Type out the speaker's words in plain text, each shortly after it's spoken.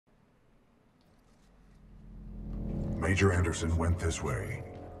Major Anderson went this way.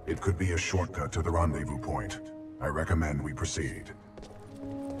 It could be a shortcut to the rendezvous point. I recommend we proceed.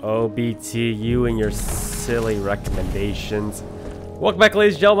 OBT, you and your silly recommendations. Welcome back,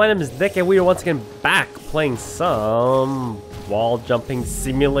 ladies and gentlemen. My name is Nick, and we are once again back playing some wall jumping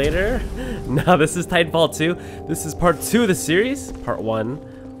simulator. Now, this is Titanfall 2. This is part 2 of the series. Part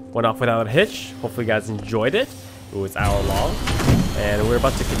 1 went off without a hitch. Hopefully, you guys enjoyed it. It was an hour long, and we're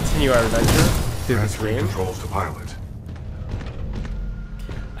about to continue our adventure through this game. Controls to pilot.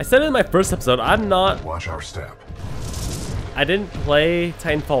 I said in my first episode, I'm not. Watch our step. I didn't play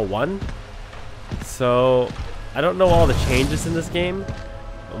Titanfall 1, so I don't know all the changes in this game,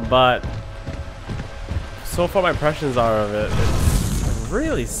 but so far my impressions are of it. It's a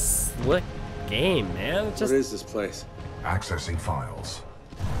really slick game, man. It's just... What is this place? Accessing files.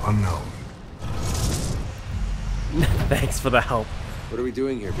 Unknown. Thanks for the help. What are we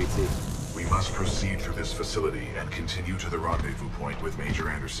doing here, BT? We must proceed through this facility and continue to the rendezvous point with Major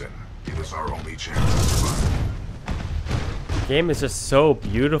Anderson. It is our only chance to survive. The game is just so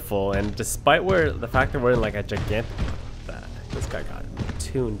beautiful, and despite the fact that we're in like a gigantic... This guy got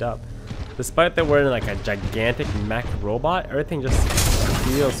tuned up. Despite that we're in like a gigantic mech robot, everything just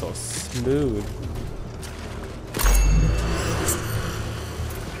feels so smooth.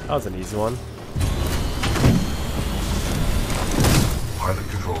 That was an easy one. Pilot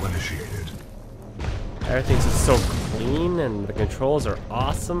control initiated. Everything's just so clean, and the controls are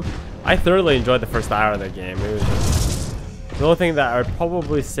awesome. I thoroughly enjoyed the first hour of the game. It was just... The only thing that I would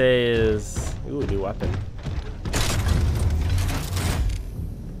probably say is... Ooh, new weapon.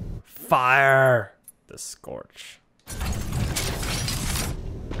 Fire! The Scorch.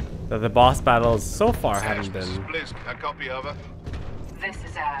 The boss battles so far haven't been... Blisk, a copy over. This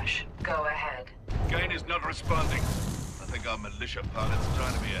is Ash. Go ahead. Gain is not responding. I think our militia pilot's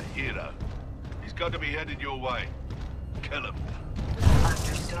trying to be a hero. He's got to be headed your way. Kill him.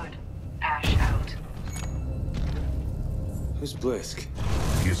 Understood. Ash out. Who's Blisk?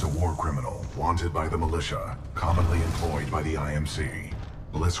 He is a war criminal, wanted by the militia, commonly employed by the IMC.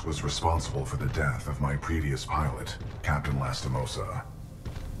 Blisk was responsible for the death of my previous pilot, Captain Lastimosa.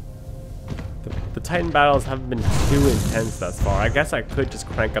 The Titan battles haven't been too intense thus far. I guess I could just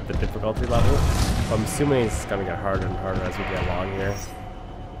crank up the difficulty level, but I'm assuming it's gonna get harder and harder as we get along here.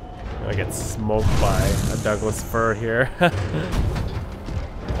 I'm gonna get smoked by a Douglas fir here.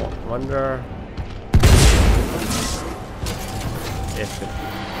 Wonder if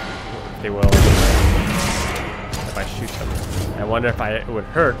they will, if I shoot them. I wonder if it would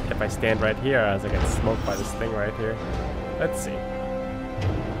hurt if I stand right here as I get smoked by this thing right here. Let's see.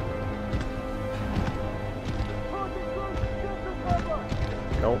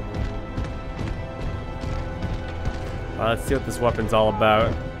 Nope. Well, let's see what this weapon's all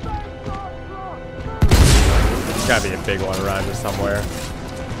about. There's gotta be a big one around here somewhere.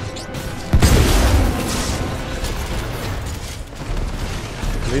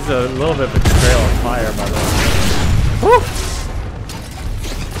 These are a little bit of a trail of fire, by the way. Woo!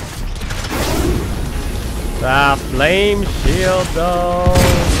 The flame shield, though.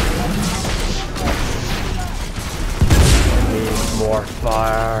 Need more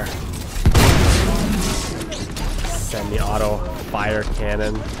fire. Semi-auto fire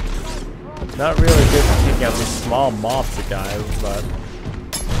cannon. Not really good for taking out these small mobs, guys, but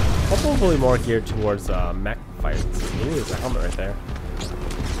probably more geared towards mech fights. Ooh, there's a helmet right there.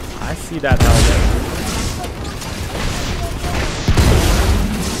 I see that helmet.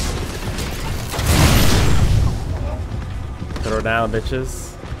 Throw down,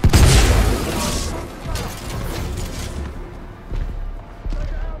 bitches.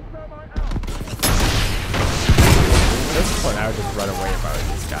 At this point, I would just run away about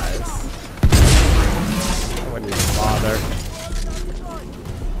these guys. I wouldn't even bother.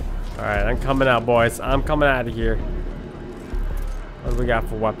 Alright, I'm coming out, boys. I'm coming out of here. What do we got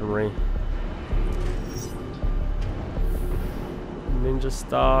for weaponry? Ninja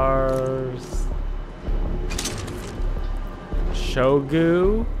stars.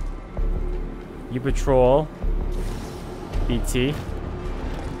 Shogu. U-Patrol. BT.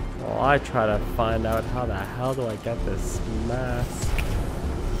 Well, I try to find out how the hell do I get this mask.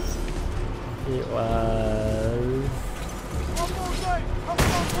 It was...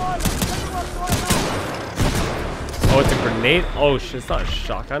 Oh, it's a grenade? Oh shit, it's not a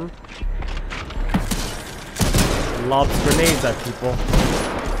shotgun. Lobs grenades at people.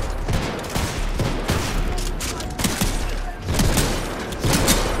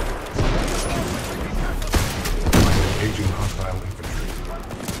 Engaging hostile infantry.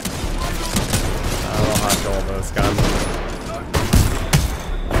 I don't know how to go over this gun.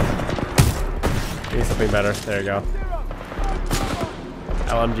 Need something better. There you go.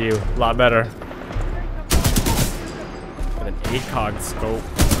 LMG, a lot better. With an ACOG scope.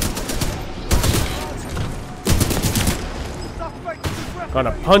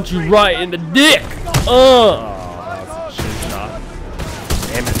 Gonna punch you right in the dick! Oh, that's a shit shot.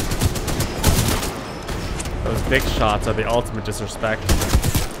 Damn it. Those dick shots are the ultimate disrespect.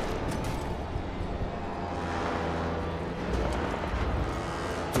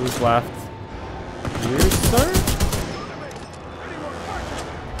 Who's left? You, sir?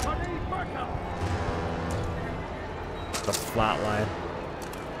 The flat line.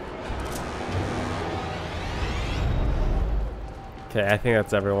 Okay, I think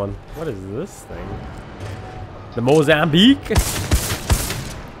that's everyone. What is this thing? The Mozambique?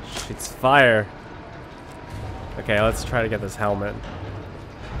 Shoots fire. Okay, let's try to get this helmet.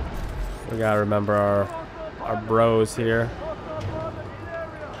 We gotta remember our bros here.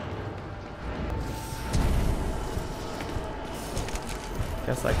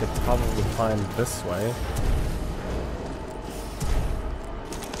 Guess I could probably climb this way.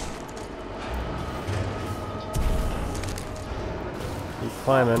 Keep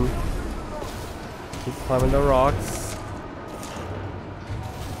climbing. Keep climbing the rocks.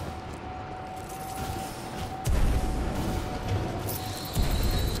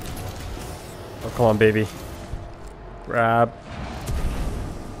 Oh, come on, baby. Grab.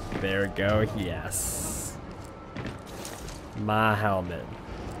 There we go. Yes. My helmet.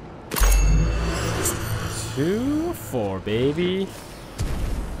 2, 4, baby.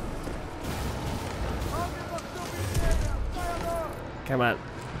 Come on.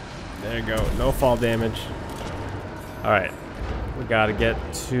 There you go. No fall damage. Alright. We gotta get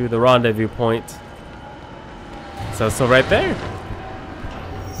to the rendezvous point. So right there.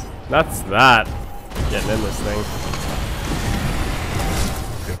 That's that. Getting in this thing.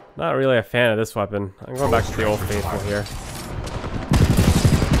 Not really a fan of this weapon. I'm going back to the old faithful here.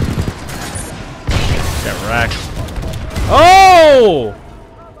 Get wrecked. Oh!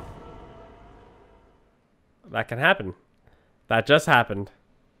 That can happen. That just happened.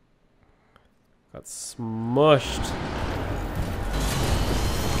 Got smushed.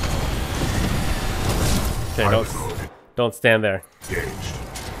 Okay, don't stand there.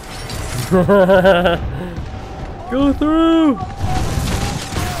 Go through.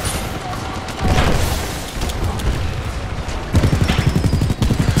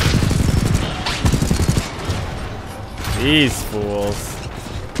 These fools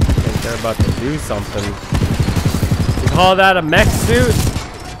think they're about to do something. You call that a mech suit?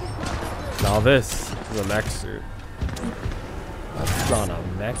 No, this is a mech suit. That's not a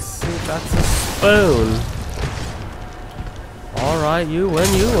mech suit, that's a spoon. Alright, you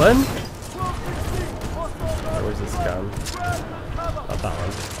win, you win. Where's this gun? Not that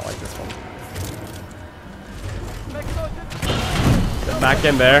one. I like this one. Get back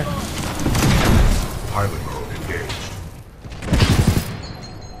in there. Pilot mode engaged.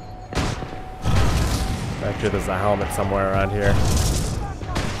 I'm sure there's a helmet somewhere around here.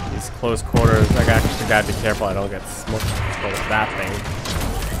 These close quarters, I actually gotta be careful I don't get smoked with that thing.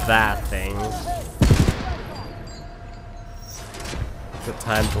 That thing. The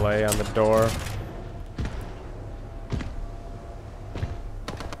time delay on the door.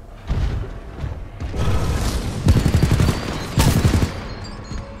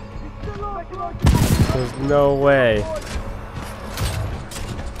 There's no way.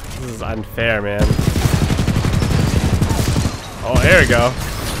 This is unfair, man. Oh, there we go.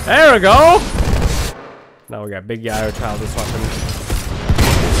 There we go! Now we got big guy who tried this weapon.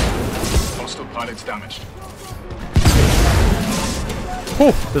 Hostile pilot's damaged.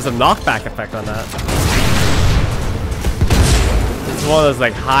 Whew, there's a knockback effect on that. This is one of those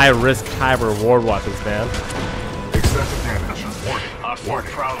like high risk, high reward weapons, man. Excessive damage. Warning. Our four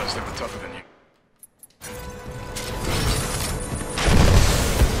prowlers that were tougher than you.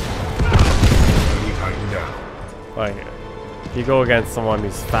 Enemy Titan down. Like, if you go against someone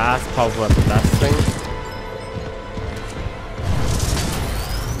who's fast, probably not the best thing.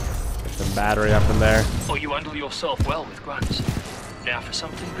 Get some battery up in there. Oh, you handle yourself well with grants. Now for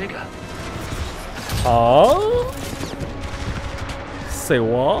something bigger. Oh? Say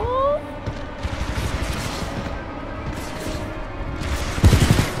what?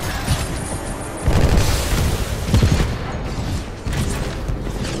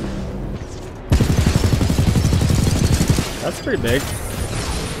 That's pretty big.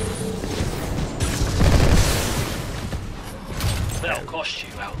 That'll cost you,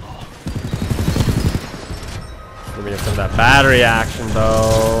 outlaw. Let me get some of that battery action,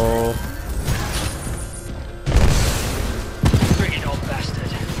 though. Bring it on,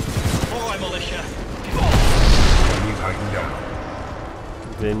 bastard. All right, militia. Enemy Titan down.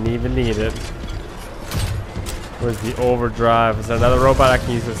 Didn't even need it. Where's the overdrive? Is there another robot I can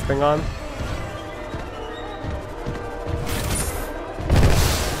use this thing on?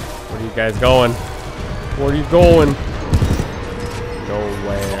 Where are you guys going? Where are you going?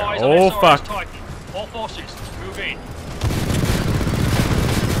 Nowhere. Oh fuck. All forces, move in.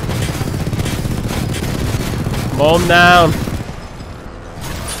 Mow him down.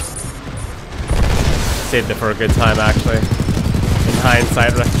 Saved it for a good time, actually. In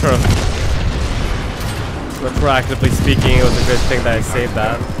hindsight, retroactively speaking, it was a good thing that I saved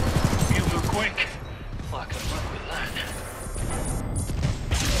that. You move quick. I can work with that.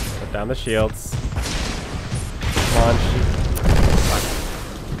 Put down the shields. Come on,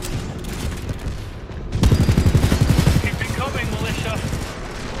 Keep it coming, militia.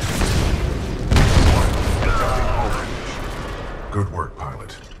 Good work,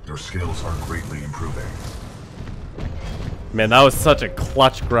 pilot. Your skills are greatly improving. Man, that was such a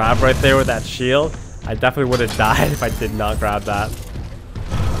clutch grab right there with that shield. I definitely would have died if I did not grab that.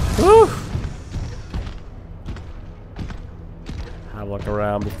 Woo! Have a look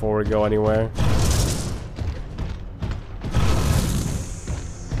around before we go anywhere.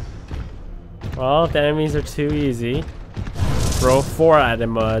 Well, if the enemies are too easy, throw 4 at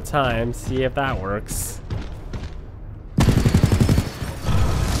them at a time, see if that works.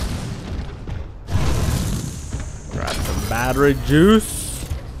 Grab some battery juice.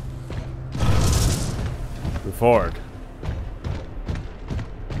 Move forward.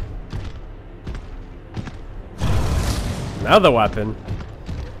 Another weapon.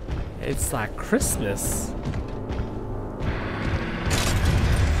 It's like Christmas.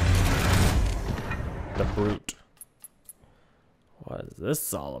 The brute. What is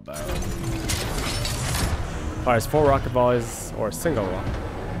this all about? Fires 4 rocket volleys or a single rocket volley.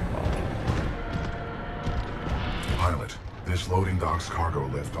 Pilot, this loading dock's cargo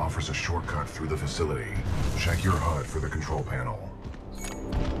lift offers a shortcut through the facility. Check your HUD for the control panel.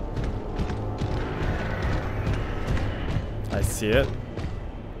 I see it.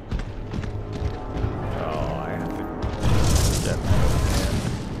 Oh, I have to get.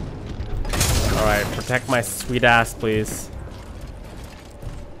 Alright, protect my sweet ass, please.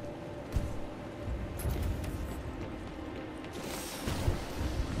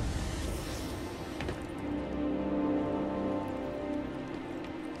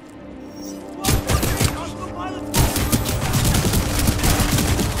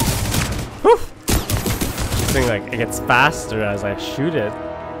 Thing like it gets faster as I shoot it.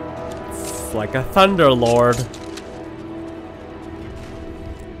 It's like a thunder lord.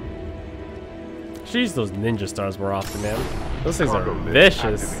 Jeez, those ninja stars were off the man. Those things are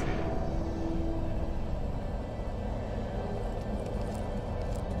vicious.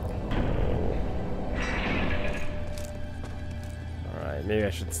 Alright, maybe I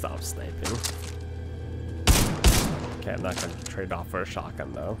should stop sniping. Okay, I'm not gonna trade off for a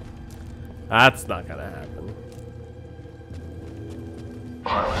shotgun though. That's not gonna happen.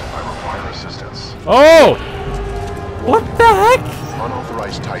 Pilot, I require assistance. Oh! What the heck?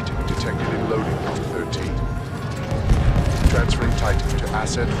 Unauthorized Titan detected in loading dock 13. Transferring Titan to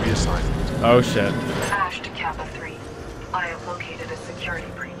asset reassignment. Oh shit. Ash to Kappa 3. I have located a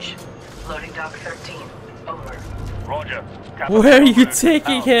security breach. Loading dock 13. Over. Roger. Where are you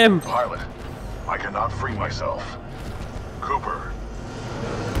taking him? Pilot, I cannot free myself. Cooper.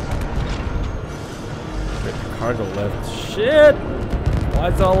 Cargo lift. Shit! Why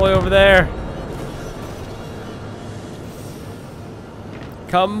is it all the way over there?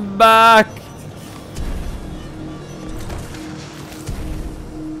 Come back!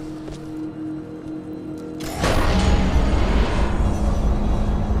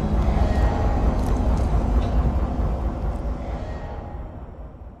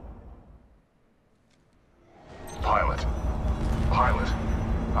 Pilot,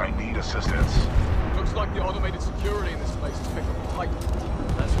 I need assistance. Looks like the automated security in this place has picked up a fight.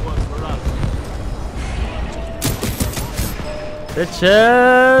 That's one for us.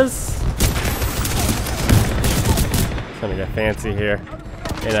 Bitches! It's gonna get fancy here.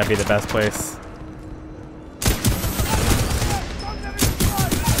 May not be the best place.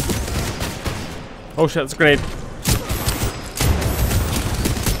 Oh shit, that's a grenade.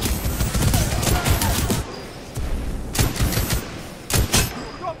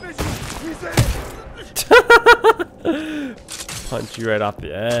 Punch you right off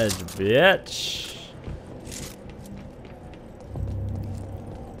the edge, bitch.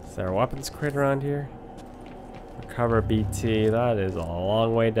 Is there a weapons crate around here? Recover BT. That is a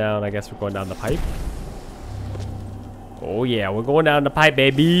long way down. I guess we're going down the pipe. Oh yeah, we're going down the pipe,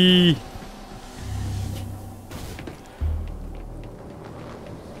 baby.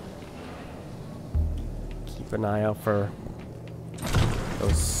 Keep an eye out for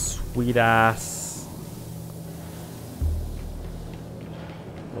those sweet ass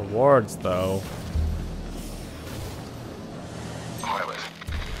rewards, though. Pilot.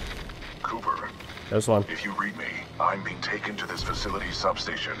 Cooper. There's one. If you read me, I'm being taken to this facility's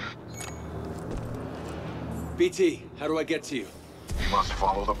substation. BT, how do I get to you? You must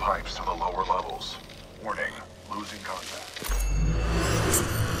follow the pipes to the lower levels. Warning, losing contact.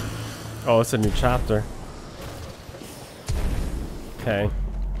 Oh, it's a new chapter. Okay.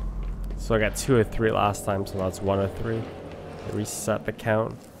 So I got 2 or 3 last time, so now it's 1 or 3. Reset the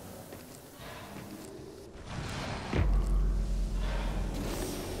count.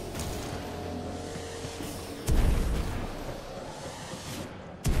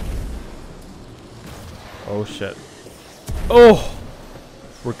 Oh shit. Oh!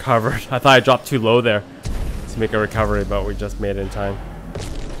 Recovered. I thought I dropped too low there to make a recovery, but we just made it in time.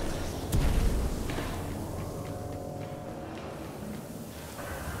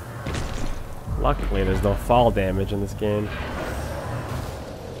 Luckily, there's no fall damage in this game.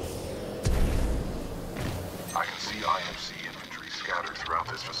 I can see IMC infantry scattered throughout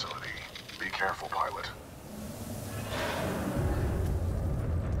this facility. Be careful, pilot.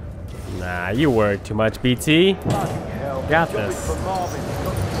 Nah, you worry too much, BT. Got this.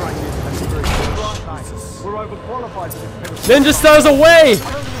 Ninja Stars away!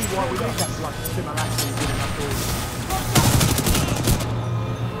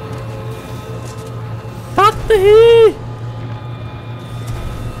 Fuck the heat!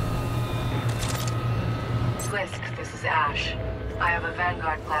 Slisk, this is Ash. I have a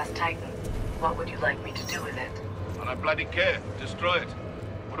Vanguard class Titan. What would you like me to do with it? I don't bloody care. Destroy it.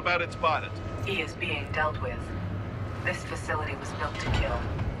 What about its pilot? He is being dealt with. This facility was built to kill.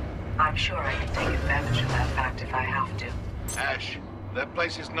 I'm sure I can take advantage of that fact if I have to. Ash, that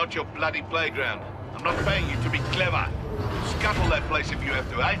place is not your bloody playground. I'm not paying you to be clever. Scuttle that place if you have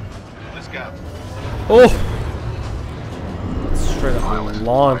to, eh? Let's go. Oh! Straight up Pilot, I'm being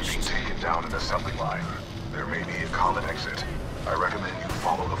launched. taken down an assembly line. There may be a common exit. I recommend you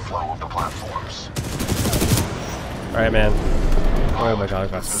follow the flow of the platforms. Alright, man. Oh my god,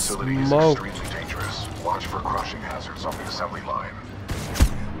 I got This facility is smoked. extremely dangerous. Watch for crushing hazards on the assembly line.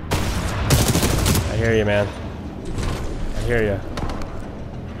 I hear you, man. I hear you.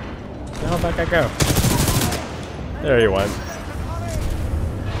 Where the hell back I go? There you went.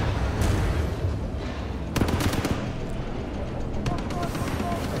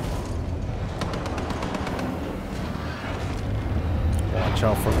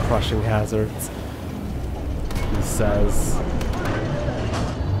 Watch out for crushing hazards, he says.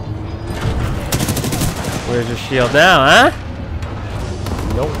 Where's your shield now,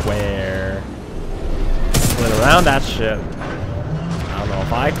 huh? Nowhere. Slid around that shit. I don't know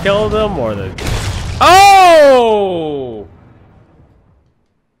if I killed him or the... Oh!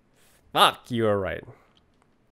 Fuck, you were right.